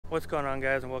What's going on,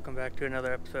 guys, and welcome back to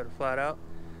another episode of Flat Out.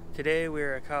 Today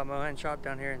we're at KYLE MOHAN shop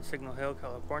down here in Signal Hill,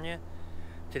 California.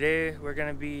 Today we're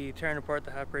going to be tearing apart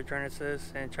the half-bridge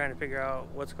RENESIS and trying to figure out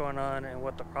what's going on and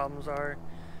what the problems are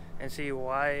and see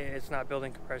why it's not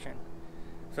building compression.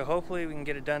 So hopefully we can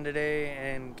get it done today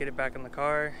and get it back in the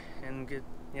car and get,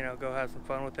 go have some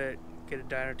fun with it, get it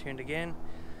dyno tuned again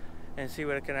and see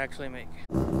what it can actually make.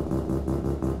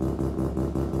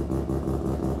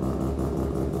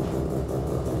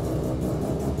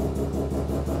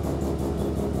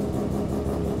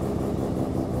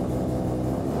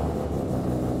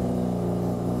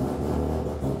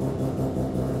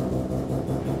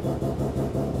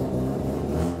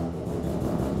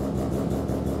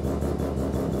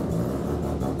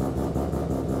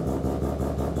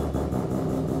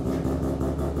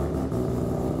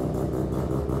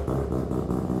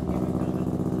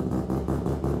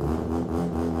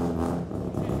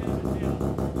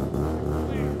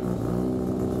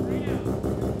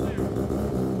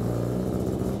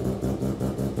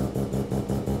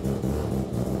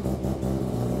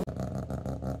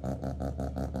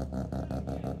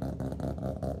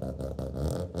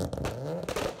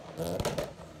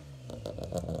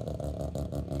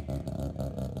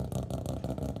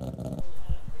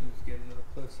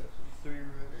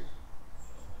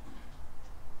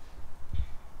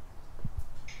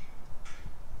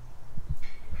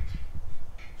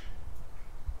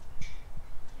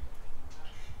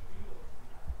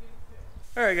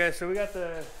 Alright guys, so we got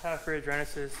the half-bridge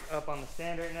RENESIS up on the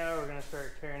stand right now. We're going to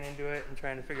start tearing into it and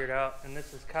trying to figure it out. And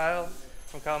this is Kyle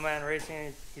from KYLE MOHAN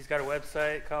Racing. He's got a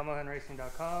website,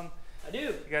 KYLEMOHANRacing.com. I do.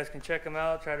 You guys can check him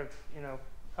out, try to,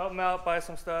 help him out, buy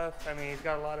some stuff. I mean, he's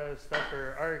got a lot of stuff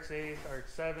for RX-8s,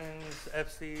 RX-7s,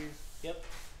 FCs. Yep.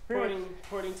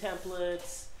 Porting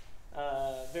templates,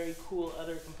 very cool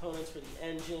other components for the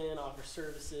engine, offer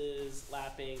services,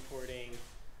 lapping, porting,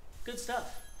 good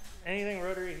stuff. Anything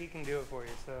rotary, he can do it for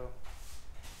you. So,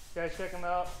 guys, check him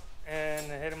out and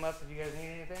hit him up if you guys need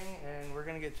anything. And we're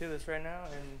gonna get to this right now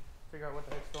and figure out what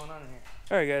the heck's going on in here.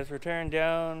 All right, guys, we're tearing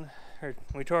down.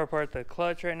 We tore apart the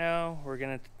clutch right now. We're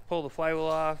gonna pull the flywheel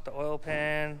off, the oil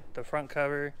pan, the front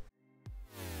cover.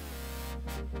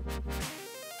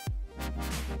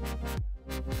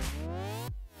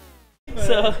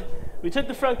 So we took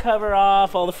the front cover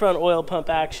off, all the front oil pump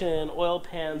action, oil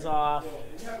pans off.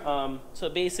 So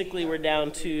basically we're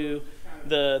down to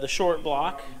the short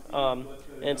block.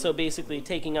 And so basically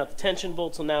taking out the tension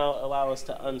bolts will now allow us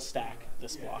to unstack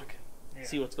this block. Yeah.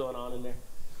 See what's going on in there.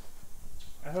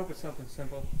 I hope it's something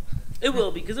simple. It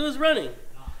will, because it was running.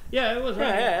 Yeah, it was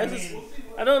running. Yeah,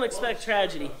 I don't expect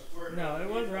tragedy. No, it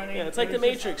was running. Yeah, it's like the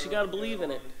Matrix. You got to believe in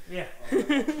it. Yeah.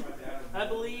 I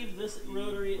believe this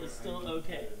rotary is still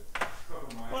okay.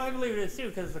 Well, I believe it is too,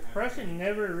 because the compression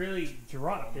never really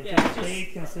dropped. It just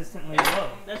stayed consistently low.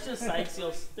 That's just side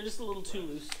seals. They're just a little too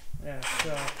loose. Yeah,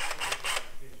 so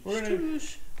we're going to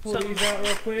pull these out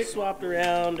real quick. Swapped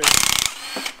around. Or...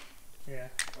 Yeah.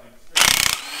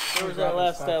 Where was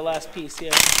that last piece?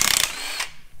 Yeah.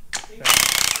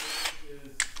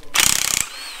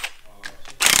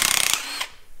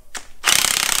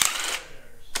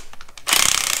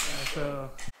 So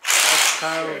that's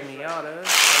Kyle's Miata, and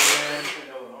then,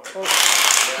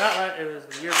 it was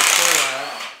the year before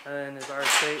that, and then his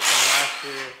R8 from last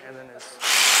year, and then his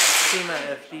SEMA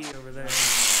FD over there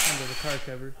under the car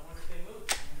cover.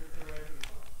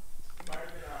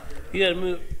 You gotta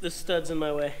move, this stud's in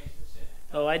my way.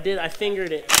 Oh, I did, I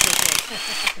fingered it.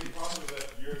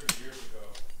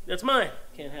 That's mine.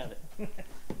 Can't have it.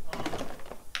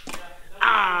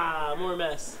 Ah, more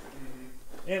mess.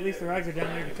 Yeah, at least the rods are down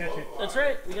there to catch it. That's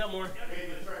right. We got more.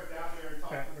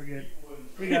 Alright, we're good.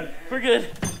 We got it. We're good.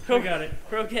 We got it.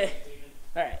 We're okay.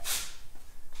 Alright.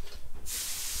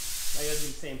 I gotta do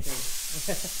the same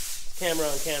thing. Camera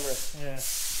on camera. Yeah.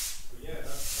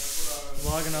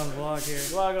 Vlogging on vlog here.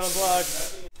 Vlog on vlog.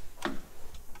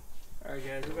 Alright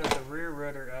guys, we got the rear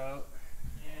rudder out,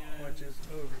 which is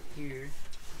over here.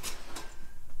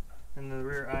 And the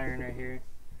rear iron right here.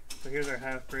 So here's our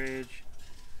half bridge.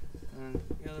 And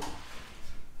the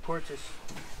port just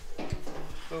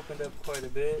opened up quite a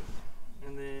bit,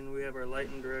 and then we have our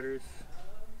lightened rudders.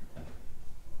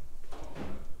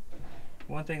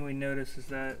 One thing we noticed is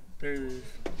that there's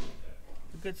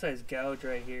a good sized gouge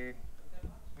right here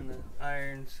in the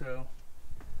iron, so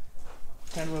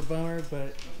kind of a bummer,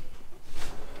 but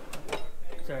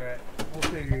it's alright, we'll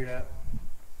figure it out.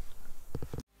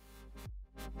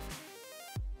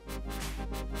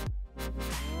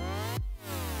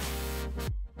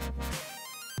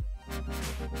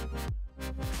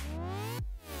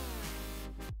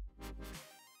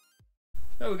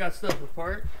 So we got stuff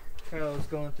apart. Kyle was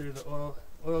going through the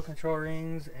oil control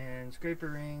rings and scraper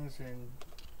rings and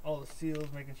all the seals,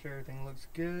 making sure everything looks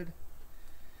good.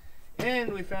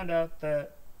 And we found out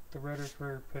that the rotors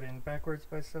were put in backwards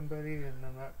by somebody, and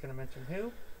I'm not going to mention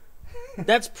who.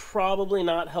 That's probably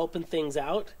not helping things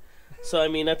out. So I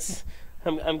mean,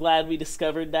 I'm glad we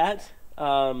discovered that.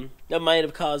 That might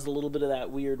have caused a little bit of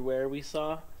that weird wear we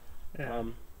saw. Yeah.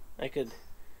 I could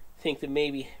think that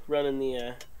maybe running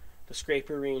the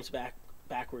scraper rings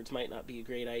backwards might not be a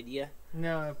great idea.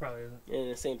 No, it probably isn't.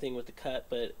 And the same thing with the cut,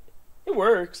 but it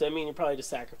works. I mean, you're probably just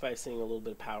sacrificing a little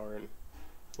bit of power and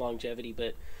longevity,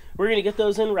 but we're going to get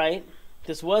those in right.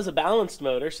 This was a balanced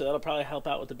motor, so that'll probably help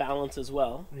out with the balance as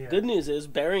well. Yeah. Good news is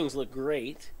bearings look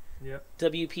great. Yep.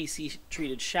 WPC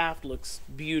treated shaft looks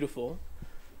beautiful.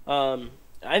 I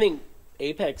think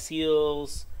apex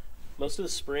seals, most of the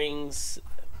springs,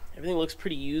 everything looks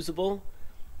pretty usable.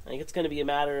 I think it's going to be a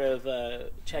matter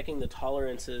of checking the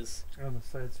tolerances on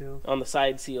the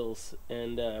side seals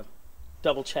and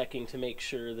double checking to make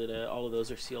sure that all of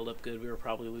those are sealed up good. We were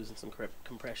probably losing some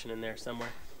compression in there somewhere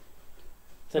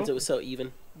since it was so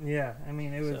even. Yeah, I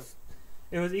mean it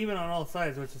was even on all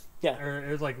sides, which is or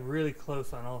it was like really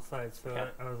close on all sides. So yeah.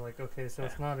 I was like, okay, so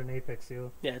it's not an apex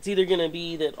seal. Yeah, it's either going to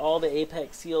be that all the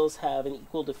apex seals have an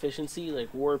equal deficiency,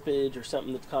 like warpage or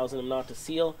something that's causing them not to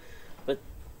seal, but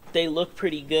they look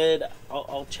pretty good.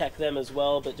 I'll check them as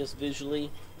well, but just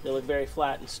visually they look very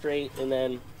flat and straight, and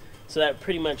then so that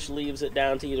pretty much leaves it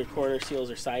down to either corner seals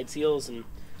or side seals, and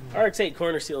RX-8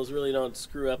 corner seals really don't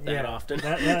screw up that often.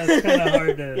 That's kind of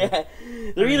hard to... Yeah,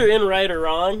 they're either in right or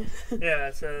wrong.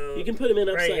 Yeah, so... You can put them in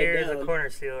upside down. Right here is a corner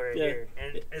seal right here,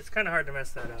 and it's kind of hard to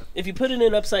mess that up. If you put it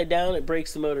in upside down, it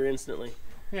breaks the motor instantly.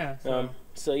 Yeah,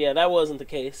 so yeah, that wasn't the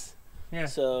case. Yeah,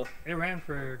 so it ran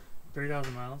for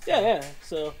 3,000 miles. So. Yeah,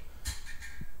 so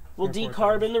we'll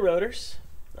decarbon the rotors.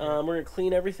 We're going to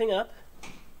clean everything up,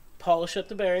 polish up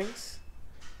the bearings,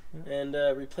 and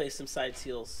replace some side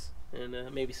seals. And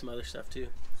maybe some other stuff too.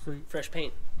 Sweet. Fresh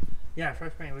paint. Yeah,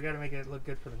 fresh paint. We got to make it look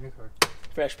good for the new car.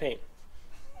 Fresh paint.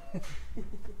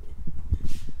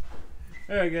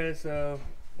 Alright guys, so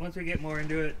once we get more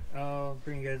into it, I'll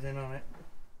bring you guys in on it.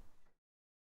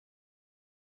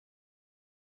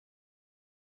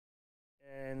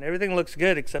 And everything looks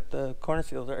good except the corner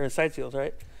seals, or side seals,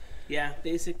 right? Yeah,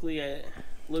 basically it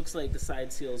looks like the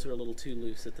side seals are a little too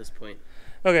loose at this point.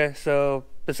 Okay, so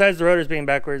besides the rotors being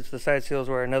backwards, the side seals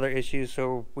were another issue,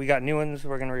 so we got new ones.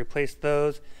 We're going to replace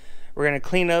those. We're going to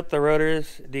clean up the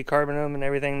rotors, decarbon them and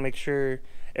everything, make sure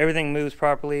everything moves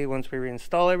properly once we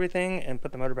reinstall everything and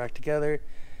put the motor back together.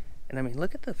 And I mean,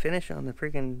 look at the finish on the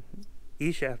freaking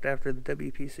E-shaft after the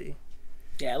WPC.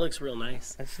 Yeah, it looks real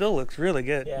nice. It still looks really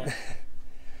good. Yeah.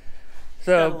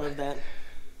 So, I love that.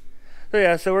 So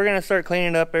yeah, so we're going to start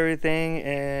cleaning up everything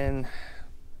and...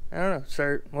 I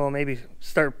don't know, maybe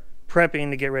start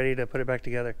prepping to get ready to put it back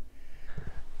together.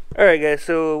 Alright guys,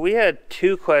 so we had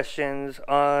two questions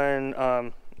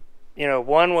on,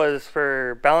 one was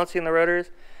for balancing the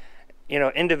rotors,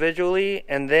 individually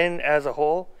and then as a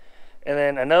whole. And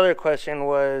then another question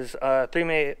was 3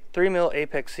 mil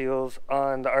apex seals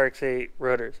on the RX-8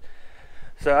 rotors.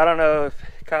 So I don't know if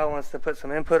Kyle wants to put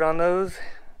some input on those.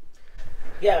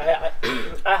 Yeah,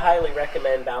 I highly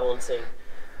recommend balancing.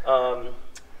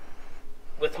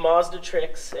 With Mazda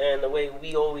tricks and the way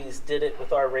we always did it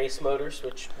with our race motors,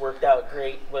 which worked out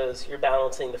great, was you're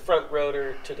balancing the front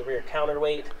rotor to the rear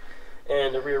counterweight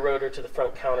and the rear rotor to the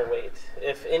front counterweight.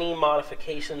 If any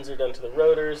modifications are done to the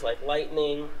rotors, like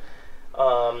lightning,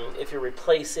 if you're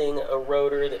replacing a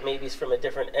rotor that maybe is from a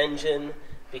different engine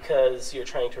because you're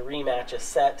trying to rematch a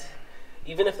set,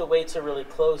 even if the weights are really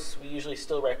close, we usually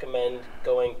still recommend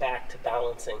going back to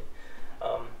balancing.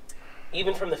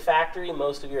 Even from the factory,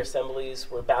 most of your assemblies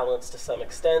were balanced to some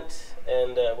extent,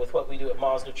 and with what we do at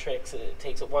Mazda Tricks, it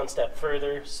takes it one step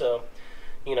further. So,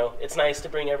 it's nice to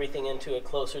bring everything into a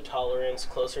closer tolerance,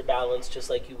 closer balance, just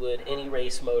like you would any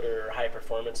race motor or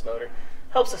high-performance motor.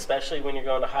 Helps especially when you're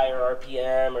going to higher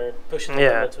RPM or pushing the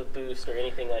limits with boost or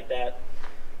anything like that.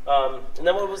 And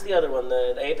then what was the other one,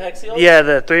 the Apex seals? Yeah,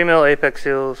 the 3 mil Apex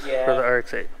seals for the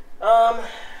RX-8.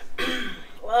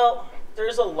 Well,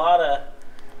 there's a lot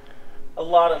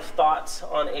of thoughts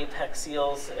on apex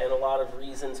seals and a lot of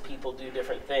reasons people do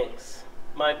different things.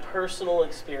 My personal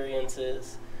experience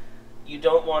is you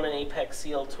don't want an apex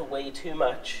seal to weigh too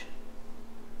much.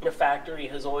 The factory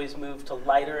has always moved to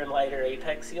lighter and lighter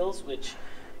apex seals, which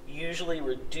usually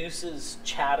reduces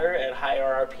chatter at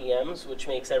higher RPMs, which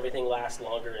makes everything last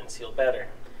longer and seal better.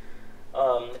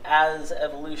 As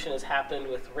evolution has happened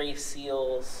with race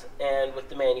seals and with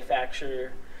the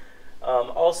manufacturer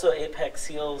Also, apex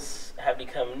seals have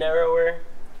become narrower,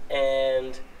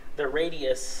 and the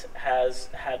radius has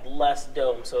had less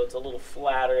dome, so it's a little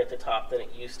flatter at the top than it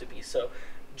used to be. So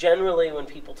generally when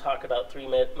people talk about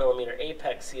 3mm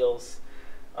apex seals,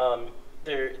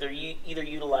 they're either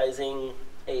utilizing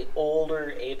a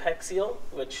older apex seal,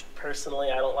 which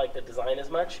personally I don't like the design as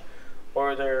much,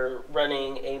 or they're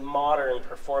running a modern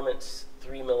performance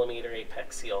 3mm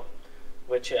apex seal,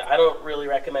 which I don't really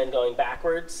recommend going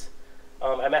backwards.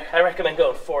 I recommend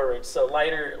going forward. So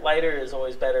lighter is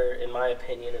always better in my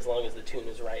opinion, as long as the tune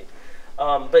is right.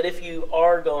 But if you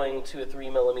are going to a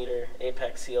 3mm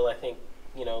apex seal, I think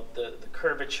the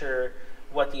curvature,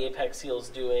 what the apex seal is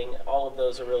doing, all of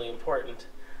those are really important.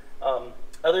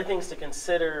 Other things to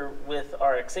consider with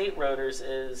RX-8 rotors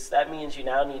is that means you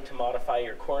now need to modify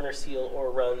your corner seal or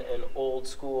run an old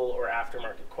school or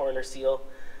aftermarket corner seal.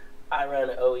 I run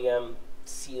OEM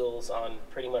seals on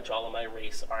pretty much all of my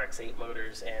race RX-8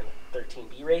 motors and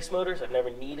 13B race motors. I've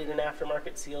never needed an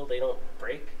aftermarket seal. They don't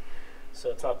break, so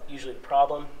it's not usually the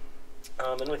problem.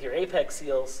 And with your apex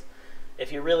seals,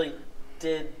 if you really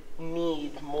did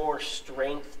need more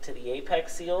strength to the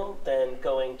apex seal, then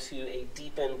going to a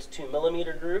deepened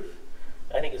 2mm groove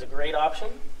I think is a great option.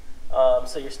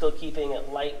 So you're still keeping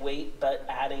it lightweight but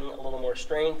adding a little more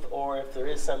strength, or if there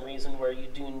is some reason where you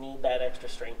do need that extra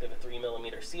strength of a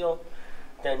 3mm seal,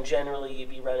 then generally you'd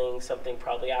be running something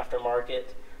probably aftermarket,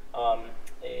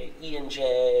 a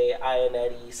E&J,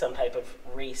 Ionetti, some type of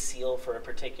race seal for a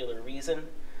particular reason.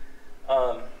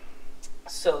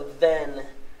 So then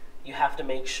you have to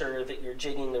make sure that you're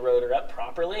jigging the rotor up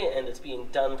properly and it's being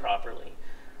done properly,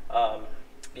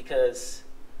 because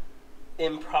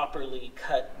improperly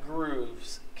cut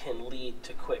grooves can lead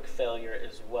to quick failure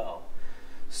as well.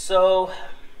 So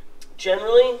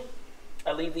generally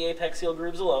I leave the apex seal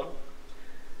grooves alone.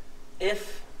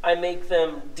 If I make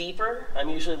them deeper, I'm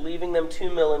usually leaving them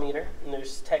 2mm, and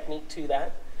there's technique to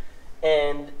that.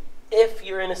 And if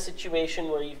you're in a situation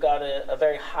where you've got a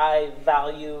very high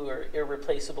value or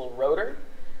irreplaceable rotor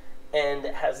and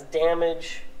it has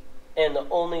damage and the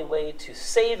only way to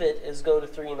save it is go to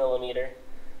 3mm,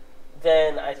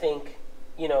 then I think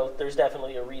there's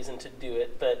definitely a reason to do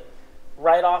it. But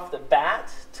right off the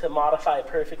bat, to modify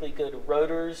perfectly good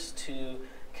rotors to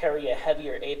carry a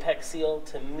heavier apex seal,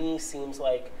 to me seems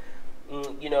like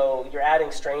you're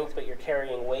adding strength but you're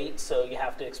carrying weight, so you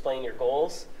have to explain your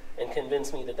goals and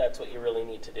convince me that that's what you really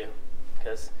need to do,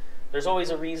 because there's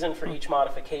always a reason for each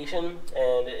modification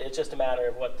and it's just a matter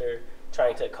of what they're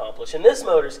trying to accomplish. In this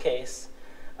motor's case,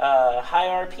 high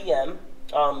RPM,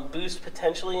 boost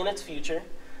potentially in its future,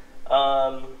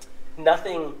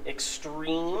 nothing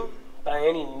extreme by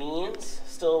any means,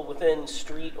 still within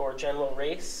street or general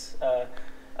race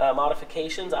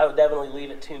modifications. I would definitely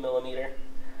leave it 2mm.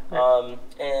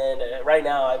 And right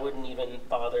now I wouldn't even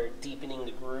bother deepening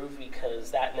the groove,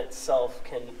 because that in itself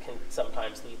can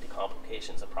sometimes lead to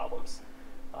complications and problems.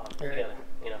 You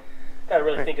gotta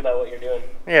really think about what you're doing.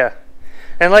 Yeah,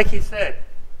 and like he said,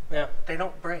 Yeah. they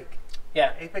don't break.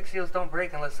 Yeah. Apex seals don't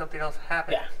break unless something else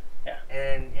happens. Yeah.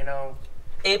 And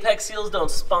Apex seals don't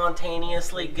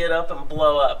spontaneously get up and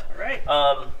blow up. Right.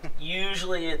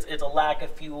 Usually it's a lack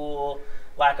of fuel,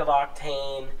 lack of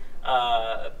octane,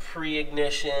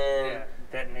 pre-ignition,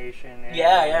 detonation.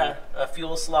 A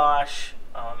fuel slosh.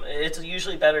 It's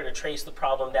usually better to trace the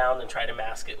problem down than try to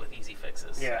mask it with easy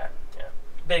fixes. Yeah.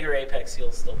 Bigger apex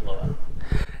seals still blow up.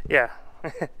 Yeah.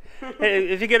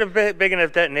 If you get a big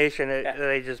enough detonation,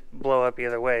 they just blow up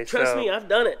either way. Trust me, I've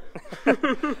done it.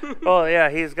 Well, yeah,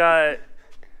 he's got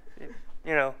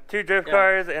 2 drift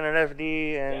cars and an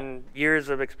FD and years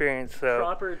of experience. So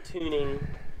proper tuning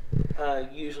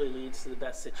usually leads to the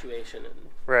best situation. And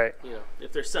right.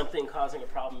 If there's something causing a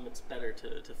problem, it's better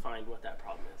to find what that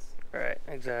problem is. Right.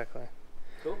 Exactly.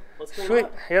 Cool. Let's clean Sweet. them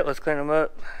up. Yeah, let's clean them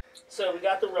up. So we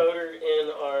got the rotor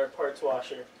in our parts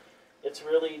washer. It's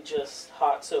really just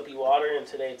hot soapy water, and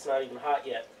today it's not even hot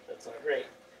yet. That's not great.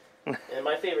 And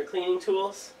my favorite cleaning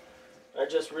tools are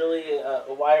just really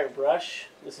a wire brush.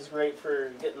 This is great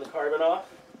for getting the carbon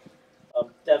off.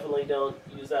 Definitely don't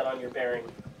use that on your bearing.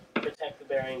 Protect the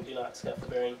bearing, do not scuff the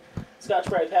bearing.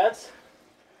 Scotch-Brite pads,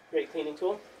 great cleaning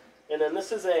tool. And then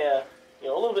this is a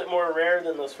little bit more rare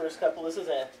than those first couple. This is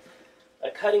a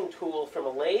cutting tool from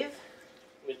a lathe,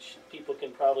 which people can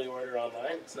probably order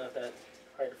online. It's not that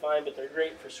hard to find, but they're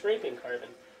great for scraping carbon.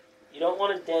 You don't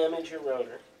want to damage your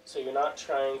rotor, so you're not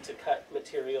trying to cut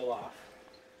material off.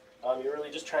 You're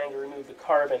really just trying to remove the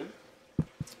carbon.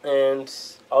 And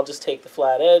I'll just take the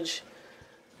flat edge,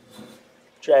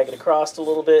 drag it across a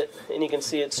little bit, and you can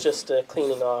see it's just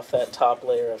cleaning off that top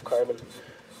layer of carbon,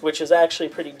 which is actually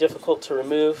pretty difficult to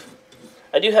remove.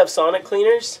 I do have sonic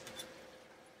cleaners,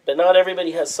 but not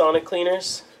everybody has sonic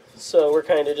cleaners, so we're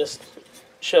kind of just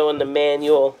showing the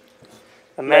manual.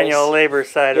 The manual labor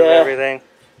side of Yeah. everything.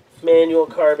 Manual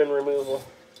carbon removal.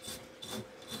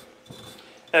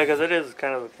 Yeah, because it is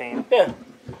kind of a pain. Yeah.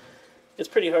 It's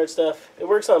pretty hard stuff. It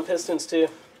works on pistons too.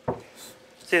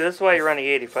 See, this is why you run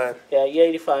E85. Yeah,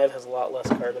 E85 has a lot less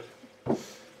carbon.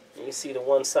 You can see the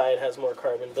one side has more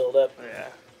carbon buildup. Yeah.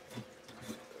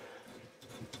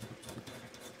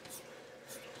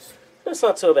 It's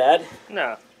not so bad.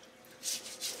 No.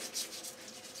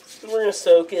 We're going to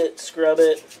soak it, scrub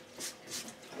it.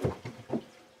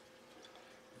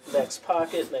 Next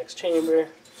pocket, next chamber.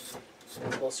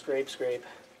 We'll scrape.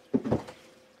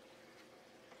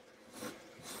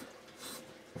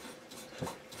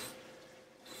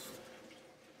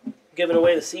 Giving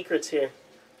away the secrets here.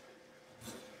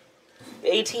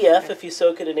 ATF, if you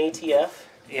soak it in ATF,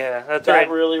 Yeah, that's that right.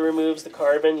 really removes the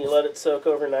carbon. You let it soak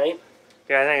overnight.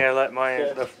 Yeah, I think I let mine.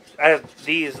 Yeah. I had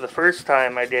these the first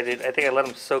time I did it. I think I let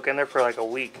them soak in there for like a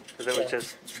week because it was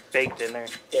just baked in there.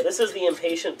 Yeah, this is the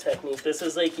impatient technique. This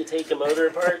is like you take a motor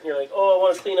apart and you're like, oh, I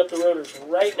want to clean up the rotors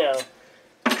right now.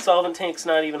 Solvent tank's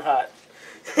not even hot.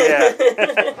 Yeah.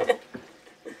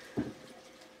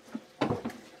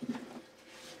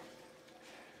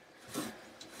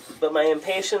 But my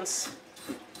impatience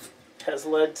has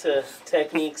led to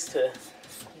techniques to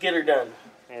get her done.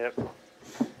 Yep.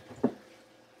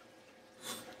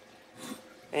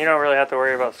 And you don't really have to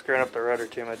worry about screwing up the rotor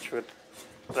too much with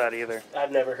that either.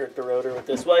 I've never hurt the rotor with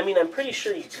this. Well, I mean, I'm pretty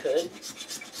sure you could.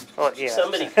 Well, yeah.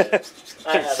 Somebody could.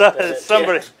 I haven't done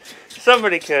it.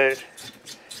 Somebody could.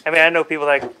 I mean, I know people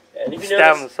that And if you stab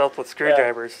notice, themselves with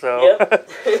screwdrivers, so. Yep.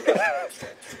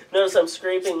 Notice I'm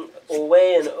scraping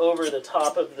away and over the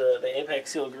top of the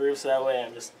apex seal groove, so that way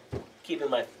I'm just keeping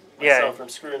myself from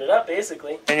screwing it up,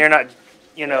 basically. And you're not,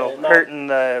 hurting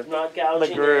the Not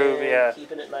gouging groove, in, yeah.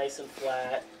 keeping it nice and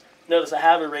flat. Notice I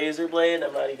have a razor blade.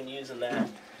 I'm not even using that.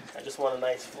 I just want a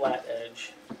nice flat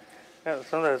edge. Yeah,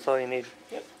 sometimes that's all you need.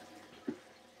 Yep.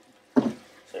 So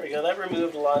there we go. That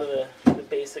removed a lot of the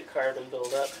basic carbon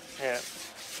buildup. Yeah.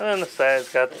 And then the side's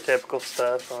got the typical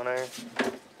stuff on there.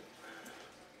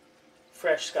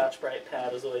 Fresh Scotch-Brite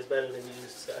pad is always better than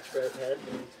used Scotch-Brite pad.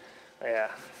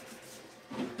 Yeah.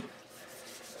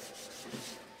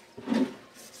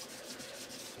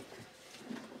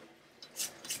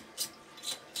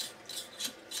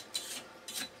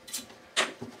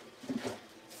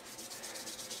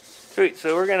 Sweet,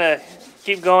 so we're gonna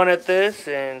keep going at this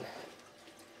and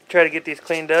try to get these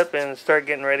cleaned up and start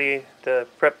getting ready to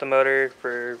prep the motor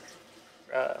for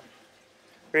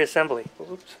reassembly.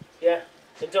 Oops. Yeah,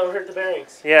 and don't hurt the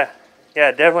bearings. Yeah,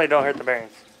 definitely don't hurt the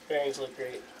bearings. Bearings look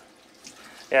great.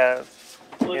 Yeah.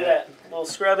 Look at that, a little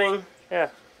scrubbing. Yeah.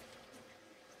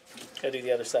 Gotta do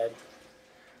the other side.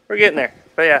 We're getting there.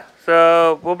 But yeah,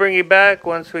 so we'll bring you back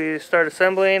once we start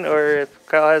assembling, or if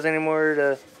Kyle has any more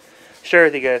to share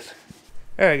with you guys.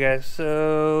 Alright guys,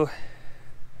 so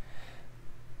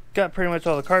got pretty much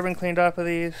all the carbon cleaned off of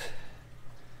these.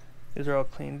 These are all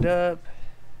cleaned up.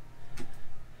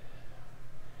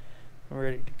 I'm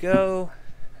ready to go.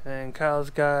 And Kyle's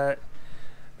got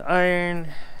the iron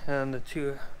and the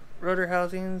two rotor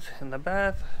housings in the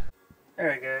bath.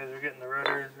 Alright guys, we're getting the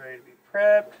rotors ready to be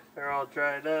prepped. They're all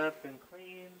dried up and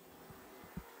clean.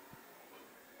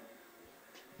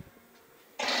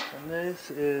 And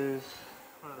this is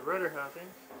one of the rotor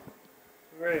housings.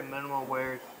 Very minimal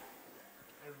wear.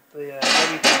 The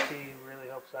WPC really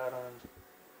helps out on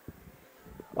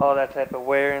all that type of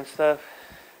wear and stuff.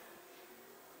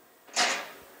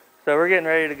 So we're getting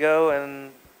ready to go,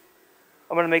 and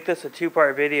I'm going to make this a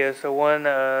two-part video. So one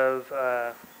of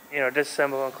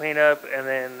disassemble and clean up, and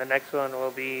then the next one will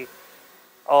be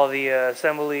all the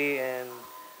assembly and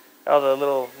all the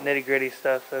little nitty-gritty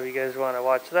stuff. So if you guys want to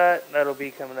watch that, that'll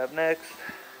be coming up next.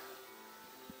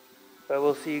 But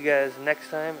we'll see you guys next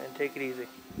time, and take it easy.